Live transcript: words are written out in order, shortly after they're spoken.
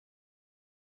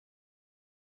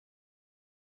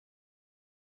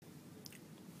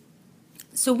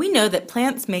So we know that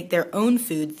plants make their own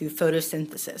food through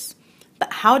photosynthesis.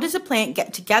 But how does a plant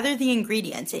get together the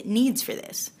ingredients it needs for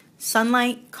this?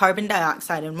 Sunlight, carbon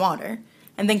dioxide, and water,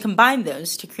 and then combine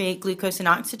those to create glucose and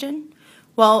oxygen?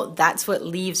 Well, that's what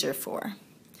leaves are for.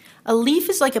 A leaf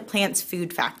is like a plant's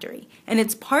food factory, and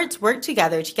its parts work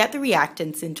together to get the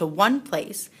reactants into one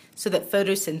place so that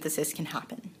photosynthesis can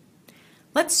happen.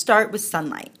 Let's start with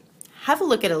sunlight. Have a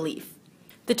look at a leaf.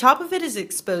 The top of it is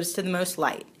exposed to the most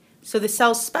light, so the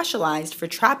cells specialized for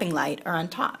trapping light are on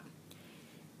top.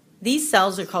 These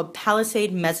cells are called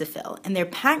palisade mesophyll, and they're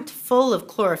packed full of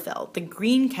chlorophyll, the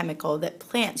green chemical that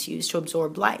plants use to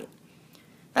absorb light.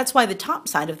 That's why the top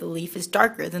side of the leaf is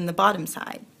darker than the bottom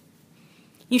side.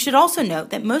 You should also note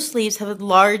that most leaves have a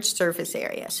large surface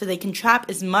area, so they can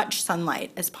trap as much sunlight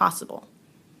as possible.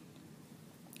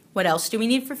 What else do we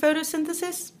need for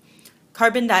photosynthesis?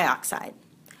 Carbon dioxide.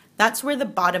 That's where the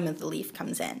bottom of the leaf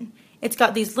comes in. It's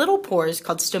got these little pores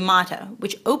called stomata,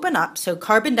 which open up so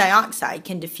carbon dioxide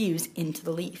can diffuse into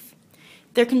the leaf.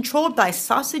 They're controlled by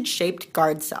sausage-shaped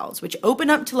guard cells, which open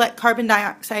up to let carbon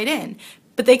dioxide in,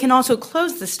 but they can also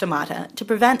close the stomata to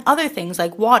prevent other things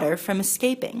like water from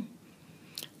escaping.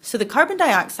 So the carbon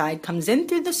dioxide comes in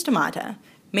through the stomata,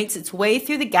 makes its way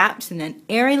through the gaps in an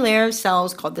airy layer of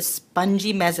cells called the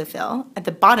spongy mesophyll at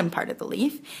the bottom part of the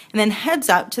leaf, and then heads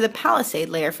up to the palisade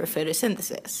layer for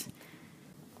photosynthesis.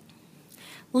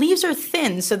 Leaves are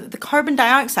thin so that the carbon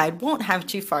dioxide won't have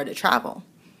too far to travel.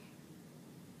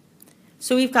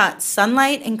 So we've got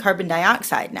sunlight and carbon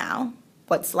dioxide now.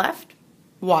 What's left?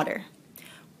 Water.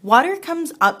 Water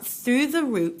comes up through the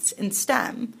roots and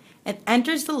stem and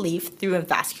enters the leaf through a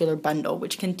vascular bundle,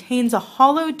 which contains a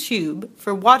hollow tube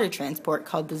for water transport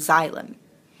called the xylem.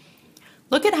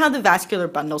 Look at how the vascular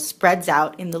bundle spreads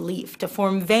out in the leaf to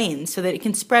form veins so that it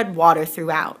can spread water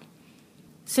throughout.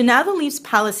 So now the leaf's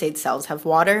palisade cells have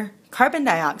water, carbon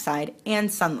dioxide, and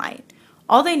sunlight.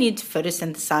 All they need to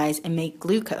photosynthesize and make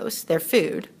glucose, their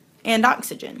food, and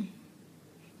oxygen.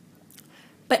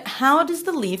 But how does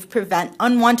the leaf prevent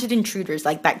unwanted intruders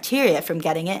like bacteria from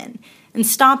getting in and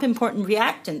stop important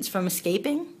reactants from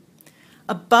escaping?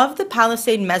 Above the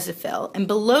palisade mesophyll and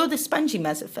below the spongy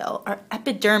mesophyll are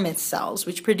epidermis cells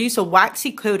which produce a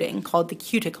waxy coating called the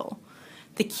cuticle.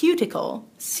 The cuticle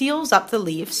seals up the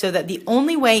leaf so that the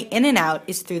only way in and out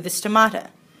is through the stomata,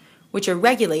 which are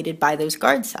regulated by those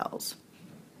guard cells.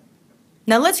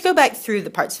 Now let's go back through the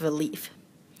parts of a leaf,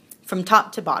 from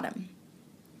top to bottom.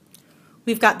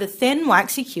 We've got the thin,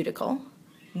 waxy cuticle,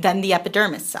 then the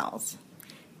epidermis cells.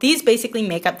 These basically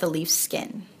make up the leaf's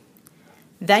skin.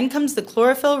 Then comes the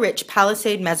chlorophyll-rich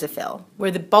palisade mesophyll,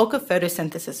 where the bulk of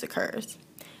photosynthesis occurs.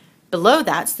 Below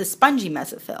that's the spongy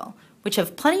mesophyll, which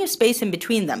have plenty of space in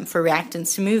between them for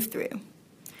reactants to move through.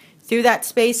 Through that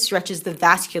space stretches the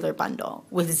vascular bundle,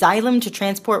 with xylem to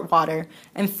transport water,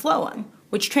 and phloem,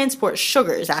 which transports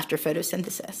sugars after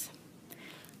photosynthesis.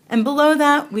 And below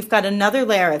that, we've got another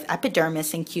layer of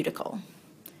epidermis and cuticle.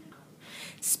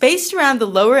 Spaced around the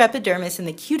lower epidermis and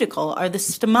the cuticle are the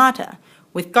stomata,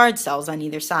 with guard cells on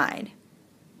either side.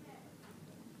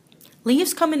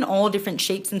 Leaves come in all different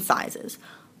shapes and sizes.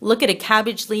 Look at a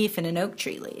cabbage leaf and an oak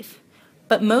tree leaf.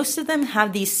 But most of them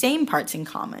have these same parts in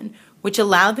common, which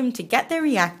allow them to get their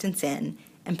reactants in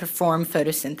and perform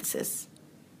photosynthesis.